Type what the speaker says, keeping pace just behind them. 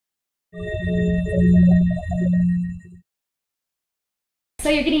So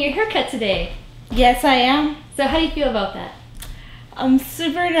you're getting your haircut today. Yes, I am. So how do you feel about that? I'm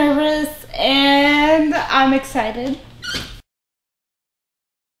super nervous and I'm excited.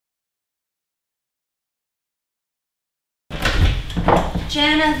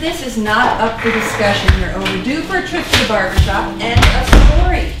 Jana, this is not up for discussion. You're overdue for a trip to the barbershop. End of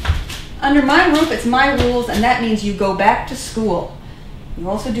story. Under my roof, it's my rules, and that means you go back to school. You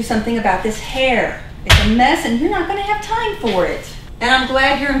also do something about this hair. It's a mess, and you're not going to have time for it. And I'm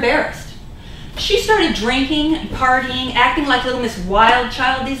glad you're embarrassed. She started drinking and partying, acting like little Miss Wild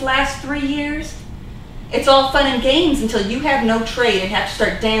Child these last 3 years. It's all fun and games until you have no trade and have to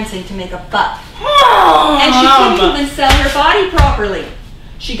start dancing to make a buck. And she couldn't even sell her body properly.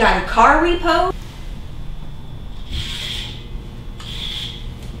 She got a car repo.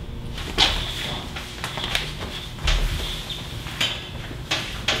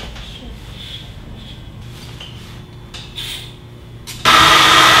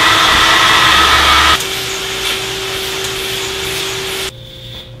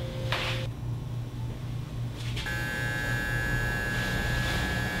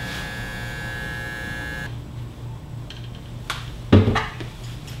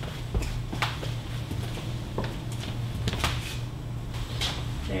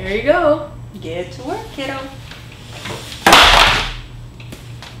 There you go. Get to work, kiddo.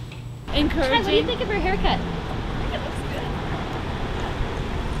 Encouraging. Hi, what do you think of her haircut? I think it looks good.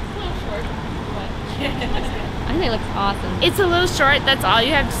 A little short, but it looks good. I think it looks awesome. It's a little short, that's all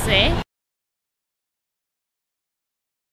you have to say?